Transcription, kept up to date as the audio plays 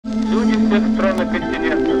всех стран и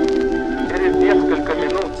континентов. Через несколько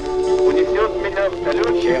минут унесет меня в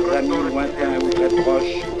далекие Chers amis lointains ou très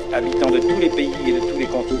proches, habitants de tous les pays et de tous les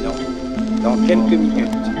continents, dans quelques minutes,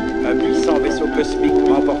 un puissant vaisseau cosmique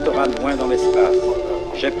m'emportera loin dans l'espace.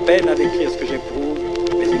 J'ai peine à décrire ce que j'éprouve,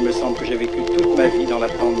 mais il me semble que j'ai vécu toute ma vie dans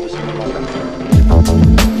l'attente de ce moment-là.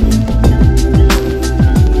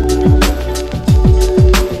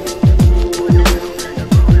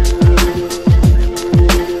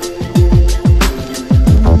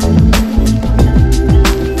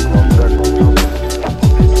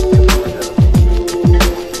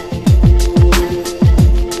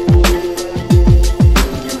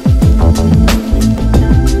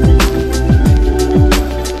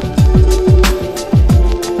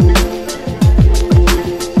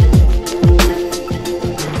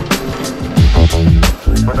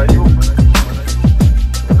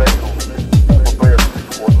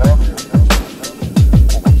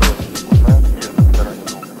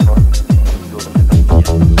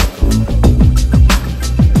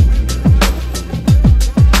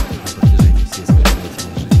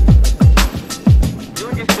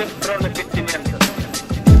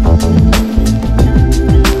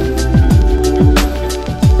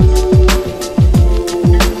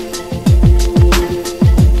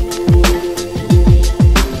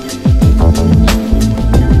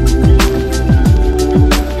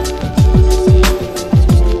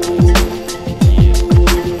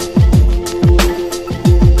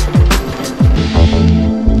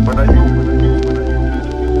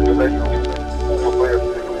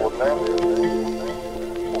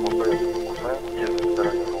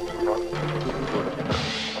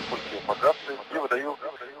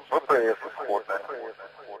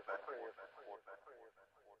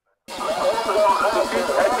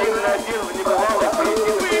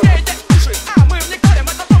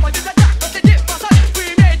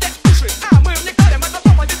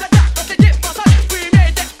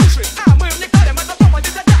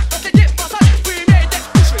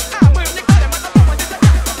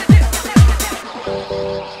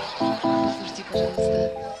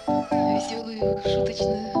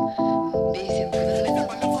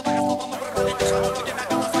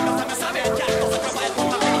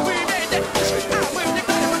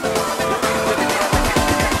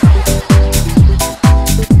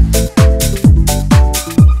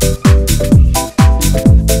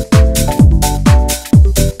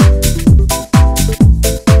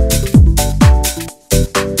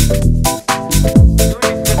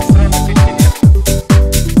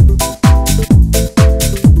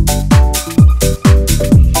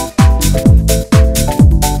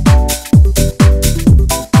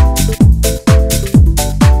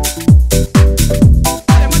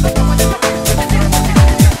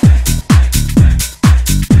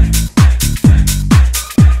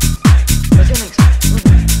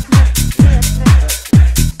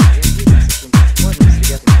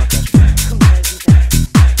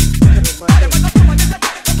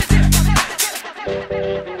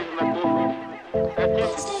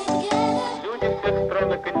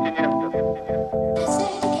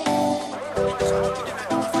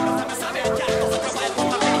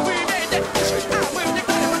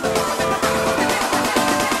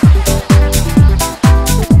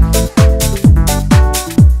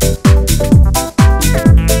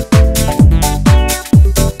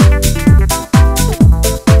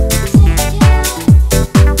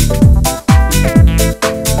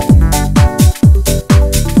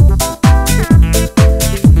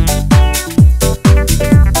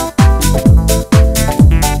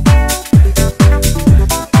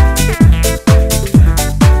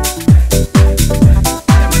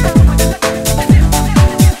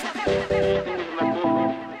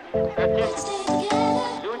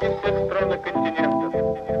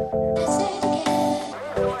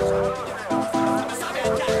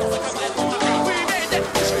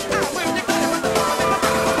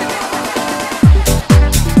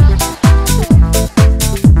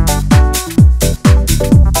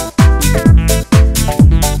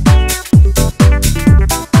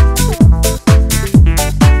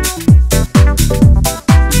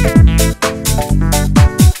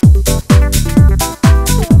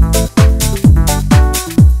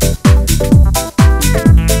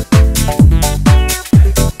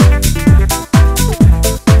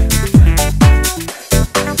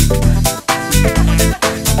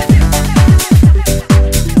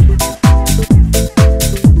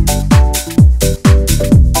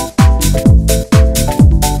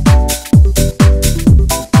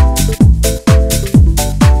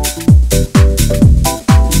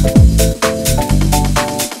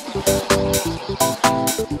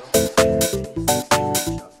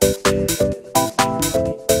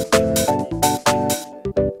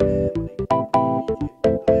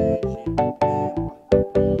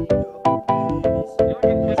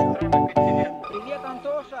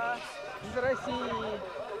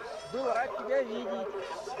 Был рад тебя видеть,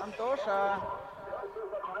 Антоша.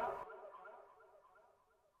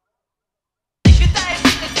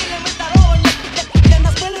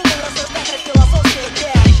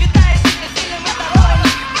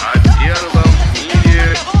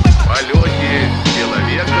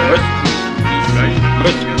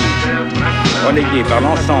 Relayé par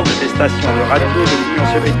l'ensemble des stations de radio de l'Union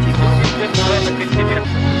soviétique.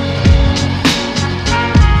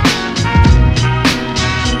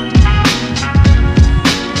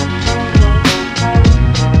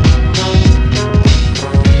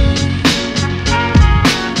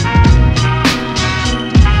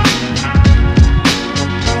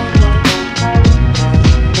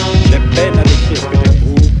 J'ai peine à décrire ce que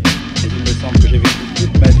j'éprouve, mais il me semble que j'ai vécu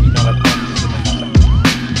toute ma vie dans l'attente de ce moment-là.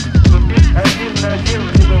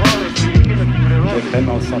 J'ai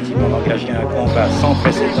vraiment le sentiment d'engager un combat sans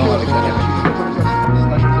précédent avec la nature.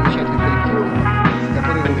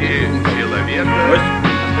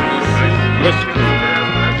 Moscou,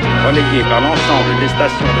 relayé par l'ensemble des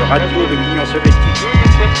stations de radio de l'Union soviétique.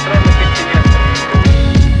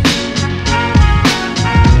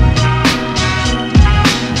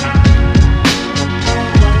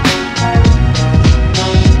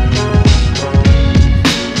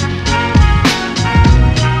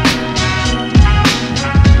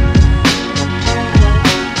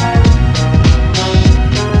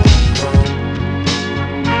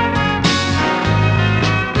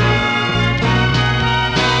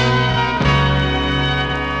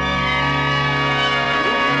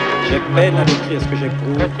 J'ai peine à décrire ce que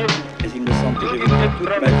j'éprouve, mais il me semble que j'ai vécu toute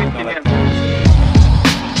ma vie dans l'attente.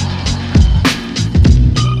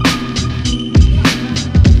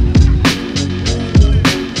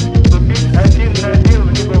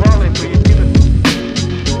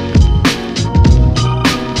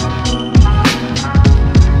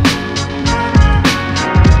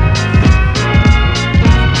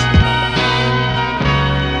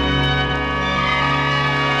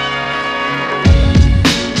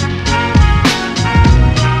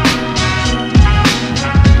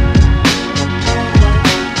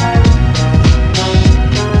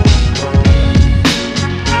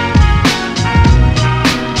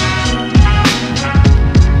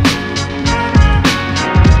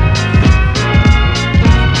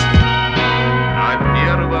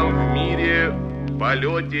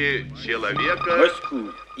 Moscou,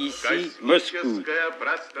 ici Moscou,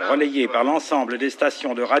 relayé par l'ensemble des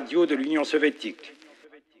stations de radio de l'Union soviétique.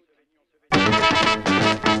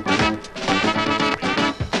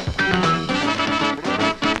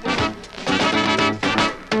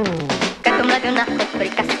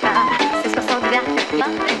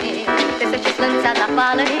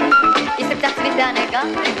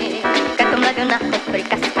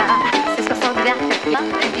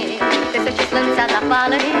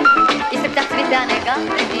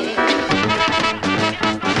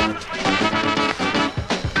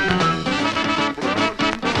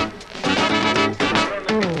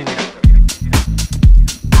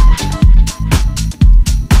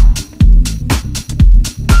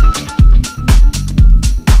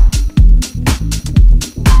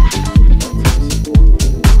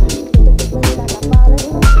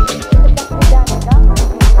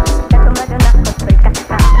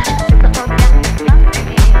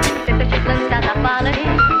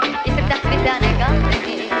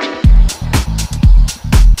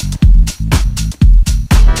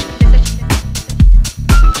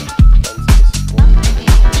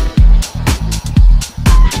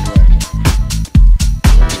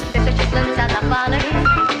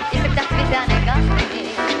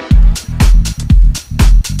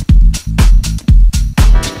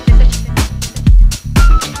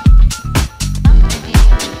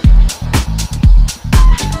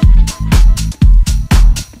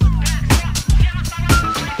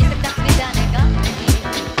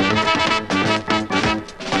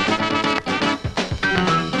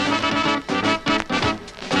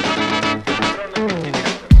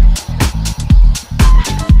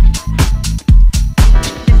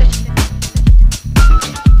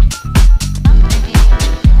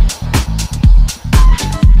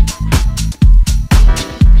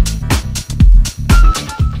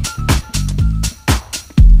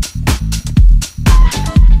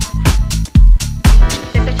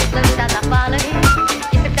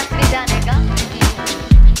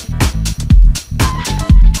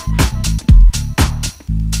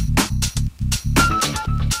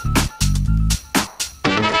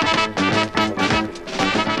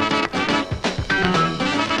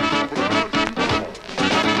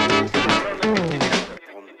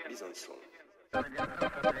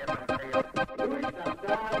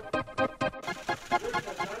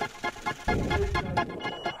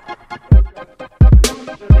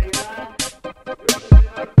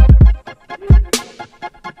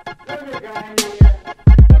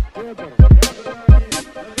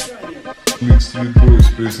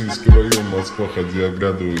 Пресненский район, Москва, ходи,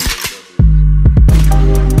 оглядывайся.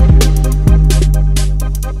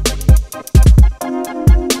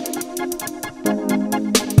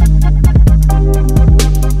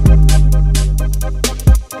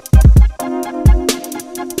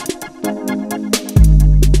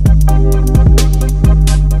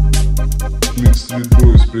 Стрит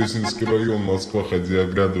Бойс, Пресненский район, Москва, ходи,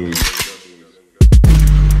 оглядывайся.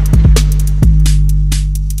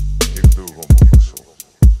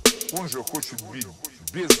 Он же хочет бить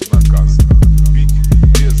безнаказанно, бить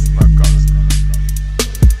безнаказанно.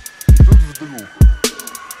 И тут вдруг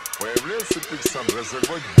появляется персонаж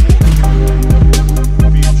разорвать голову.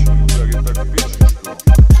 Печень ударит так печень, что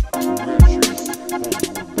умрет через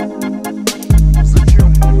полгода. Зачем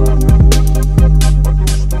ему надо? Потому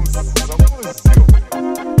что он со мной сделает.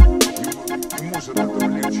 И может этого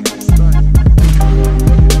легче не станет.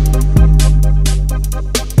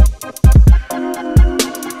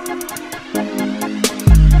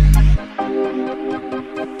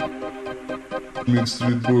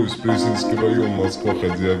 Стрит Бойс, Пресненский район, Москва,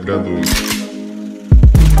 ходи, оглядывайся.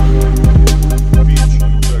 Печень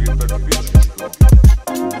ударит так печень, что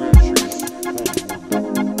умрет через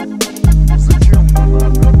полгода. Зачем ему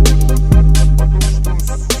надо? Потому что он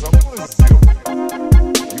со мной сделает.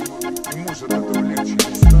 И может этого легче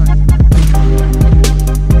не станет.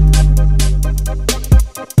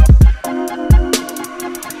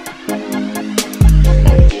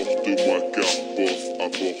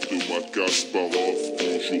 Apporte-moi Kasparov,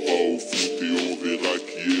 on jouera au foot et on verra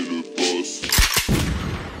qui est le boss.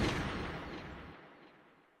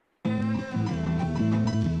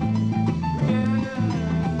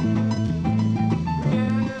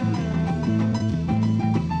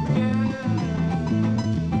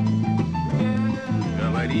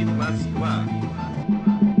 Говорит Москва.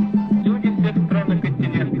 Люди всех стран и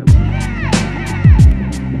континентов.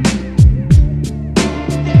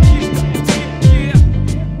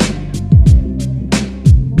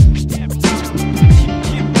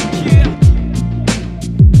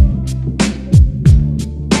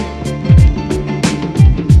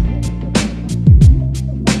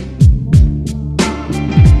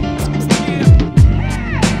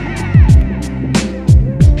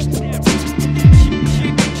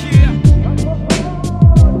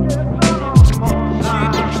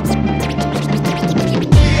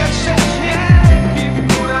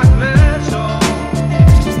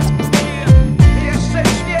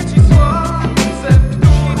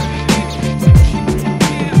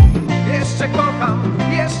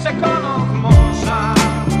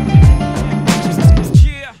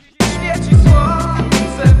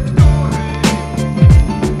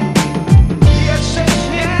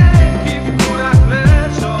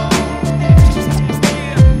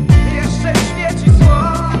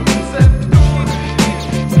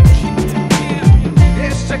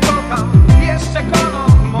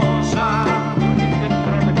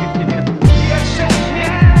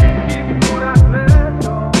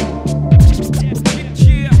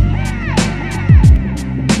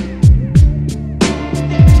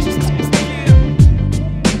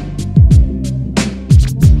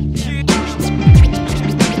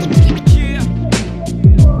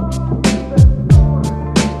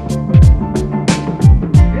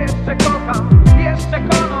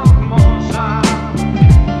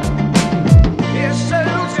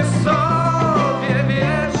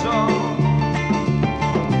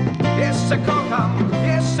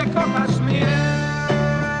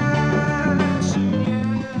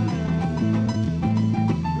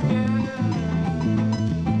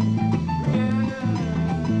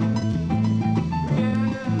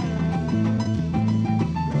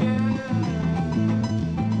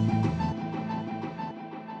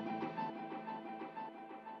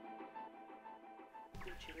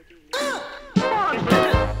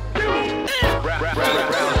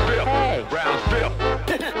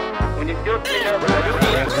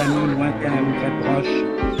 Chers amis lointains ou très proches,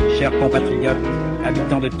 chers compatriotes,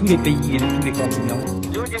 habitants de tous les pays et de tous les continents,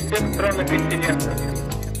 Люди всех стран и континентов.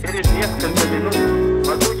 Через несколько минут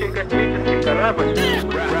могучий космический корабль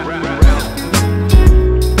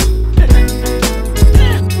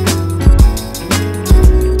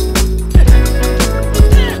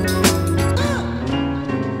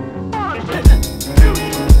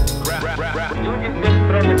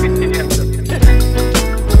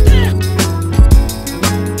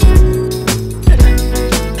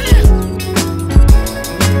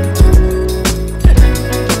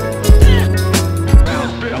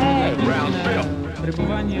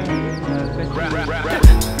пребывание в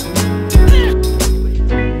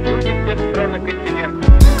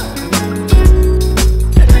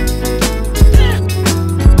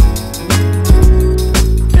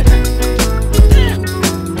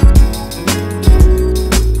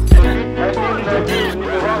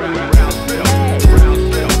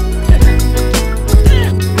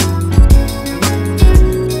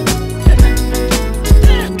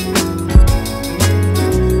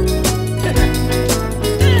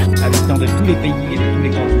les pays et de tous les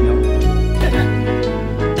continents.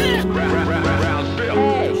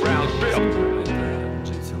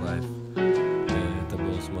 Это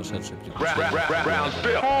был сумасшедший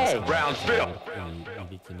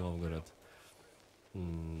Великий Новгород.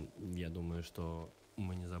 Я думаю, что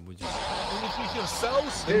мы не забудем.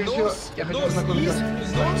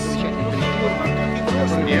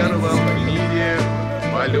 В первом в мире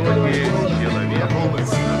полете человека.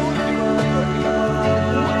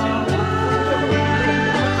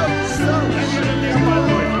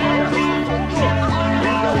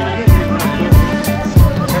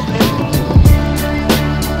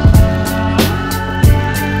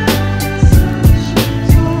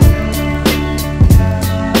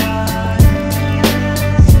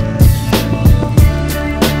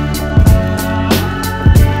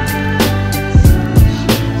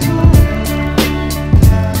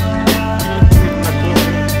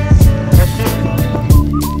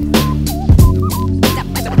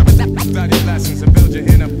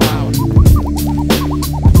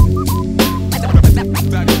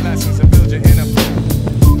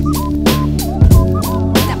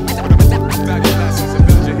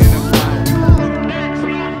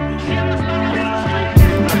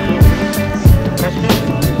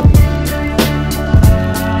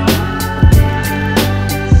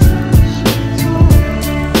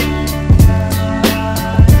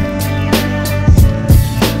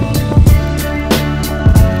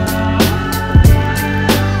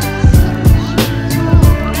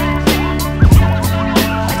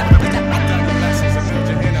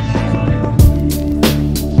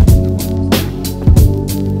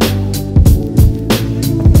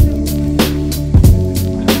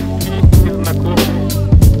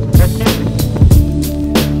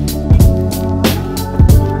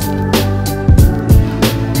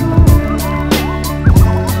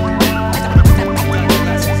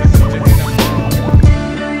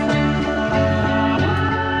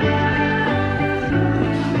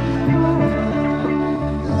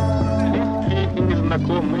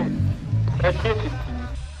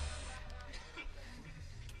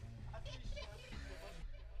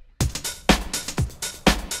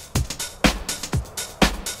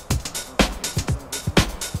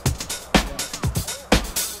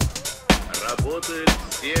 Работают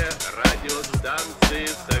все радиостанции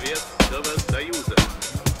Советского Союза.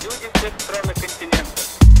 Люди всех стран и континентов.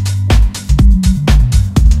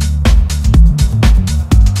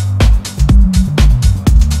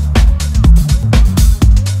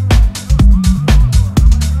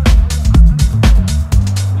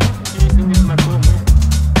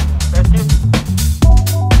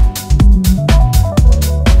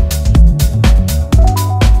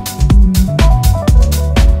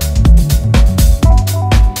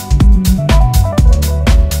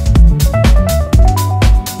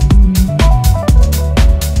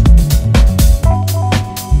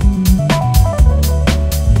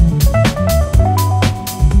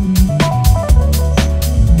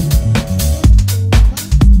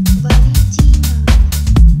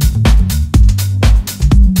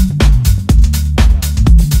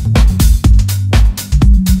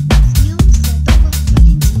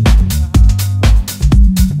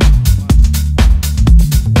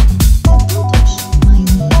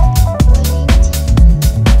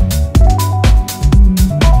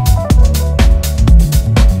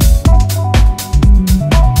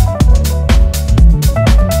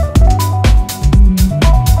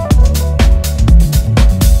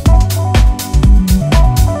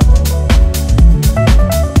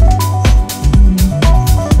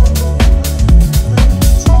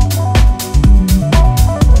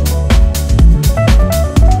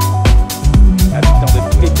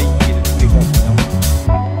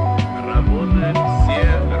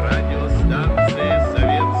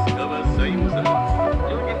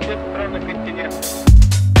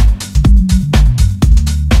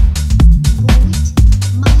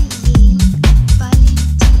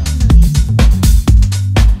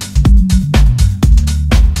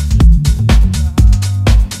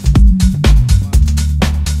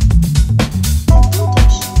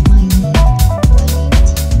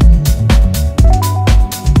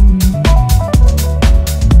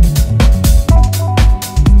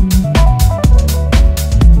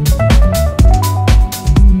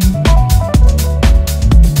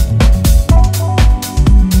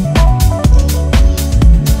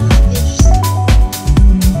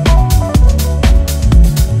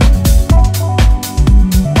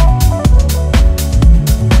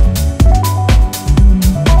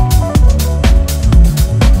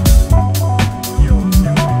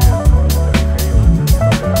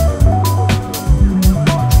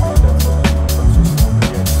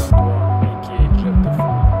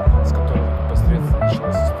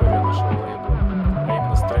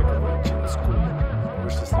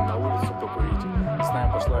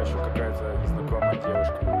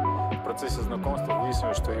 процессе знакомства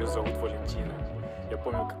выяснилось, что ее зовут Валентина. Я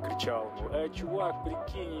помню, как кричал: чувак,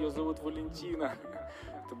 прикинь, ее зовут Валентина.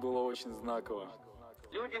 Это было очень знаково.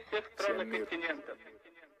 Люди всех стран и континентов.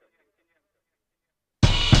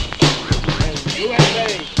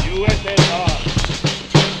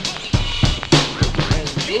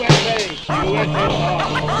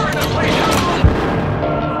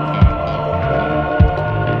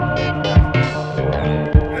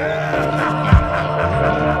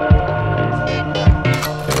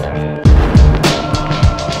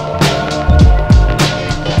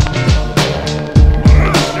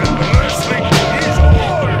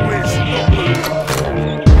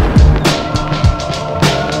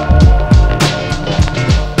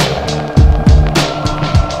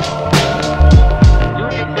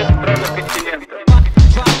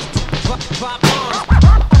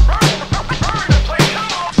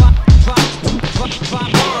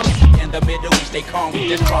 They call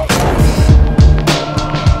me the drop.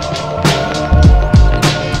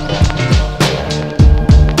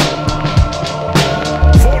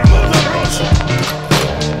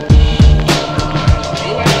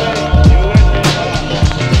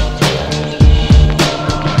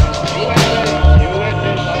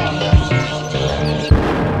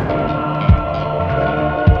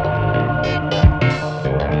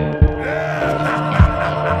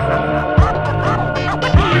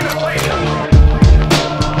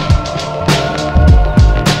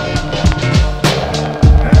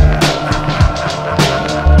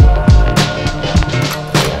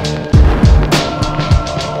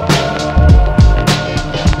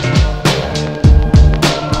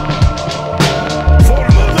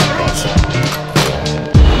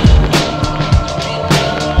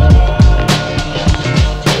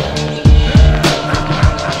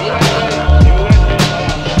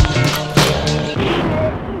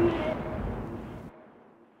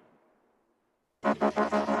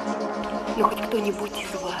 Но хоть кто-нибудь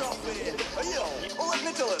из вас.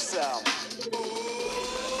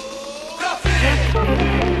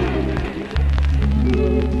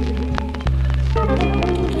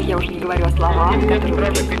 Я уже не говорю о словах,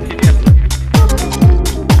 которые...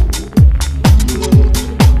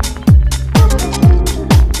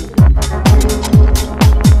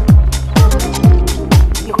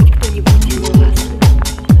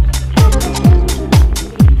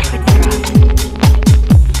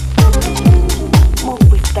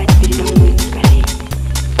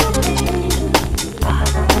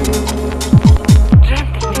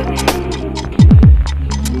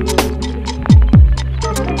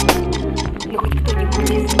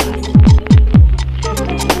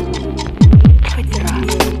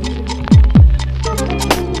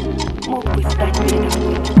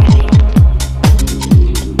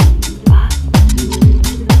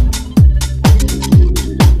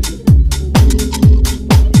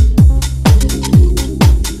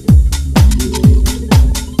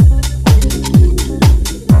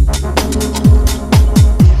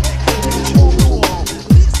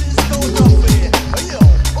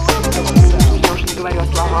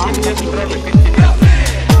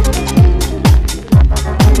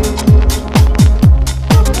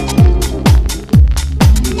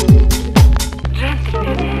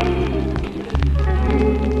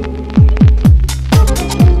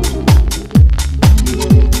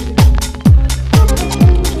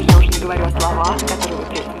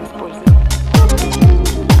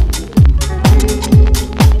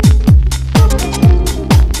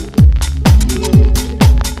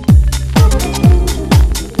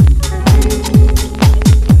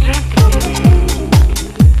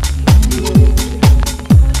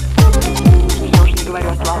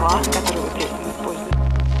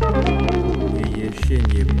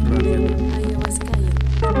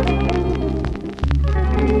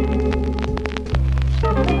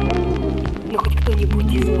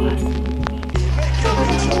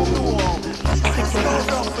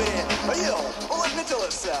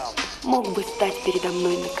 Мог бы стать передо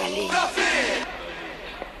мной на колени.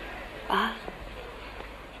 А?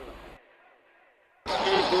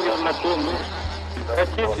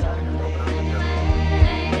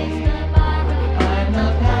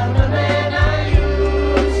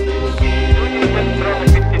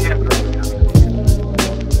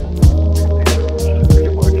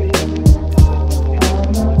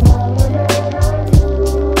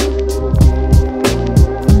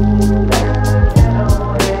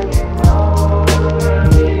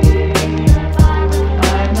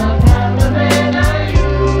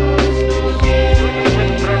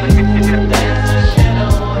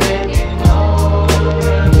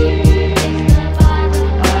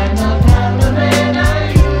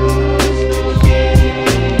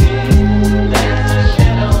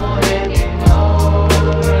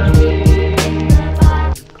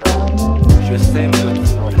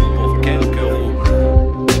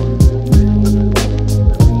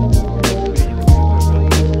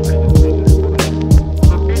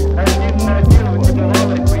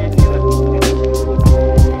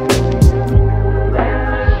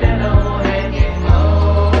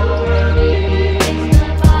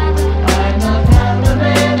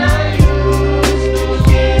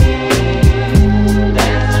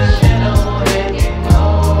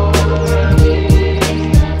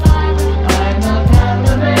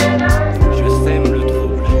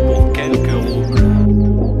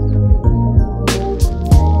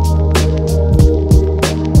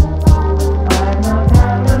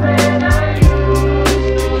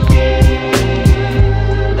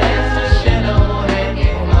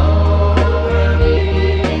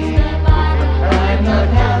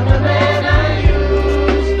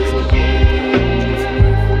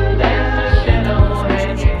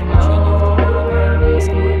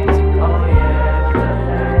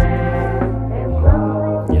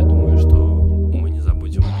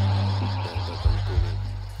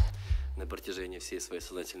 на протяжении всей своей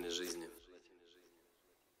сознательной жизни.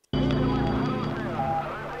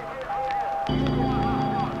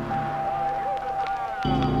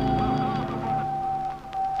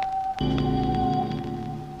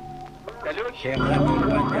 Chers amis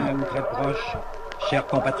lointains ou très proches, chers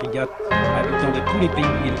compatriotes, habitants de tous les pays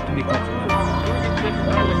et de tous les continents.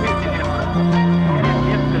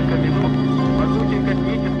 Несколько минут могучий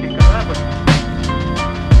космический корабль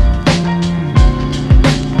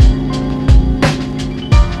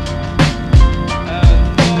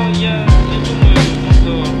Но я не думаю,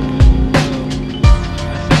 что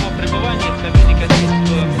само пребывание в кабине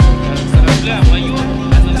космического корабля мое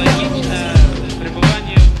аналогично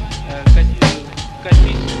пребыванию в космической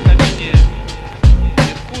кабине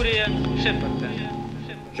Меркурия Шепарда.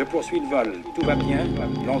 Je poursuis le vol, tout va bien,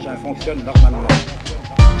 l'engin fonctionne normalement.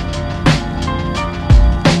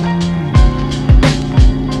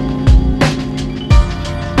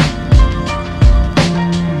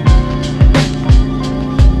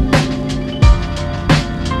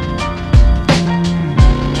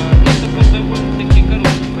 Это был довольно-таки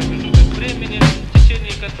короткий промежуток времени, в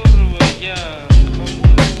течение которого я,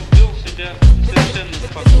 по-моему, вел себя совершенно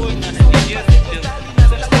спокойно, не нервничал,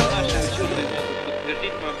 за что наши ученые могут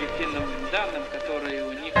подтвердить по объективным данным, которые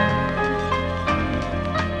у них.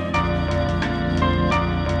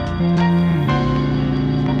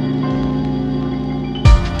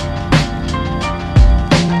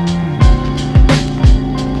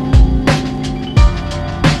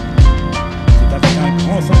 C'est avec un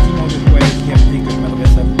grand sentiment de joie et de fierté que je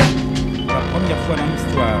m'adresse à vous. Pour la première fois dans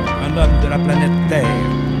l'histoire, un homme de la planète Terre,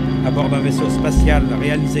 à bord d'un vaisseau spatial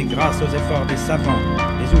réalisé grâce aux efforts des savants,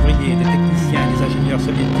 des ouvriers, des techniciens et des ingénieurs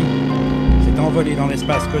soviétiques, s'est envolé dans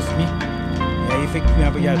l'espace cosmique et a effectué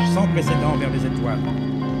un voyage sans précédent vers les étoiles.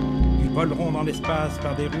 Ils voleront dans l'espace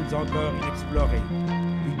par des routes encore inexplorées.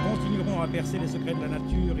 Ils continueront à percer les secrets de la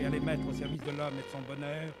nature et à les mettre au service de l'homme et de son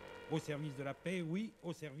bonheur, au service de la paix, oui,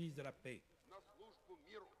 au service de la paix.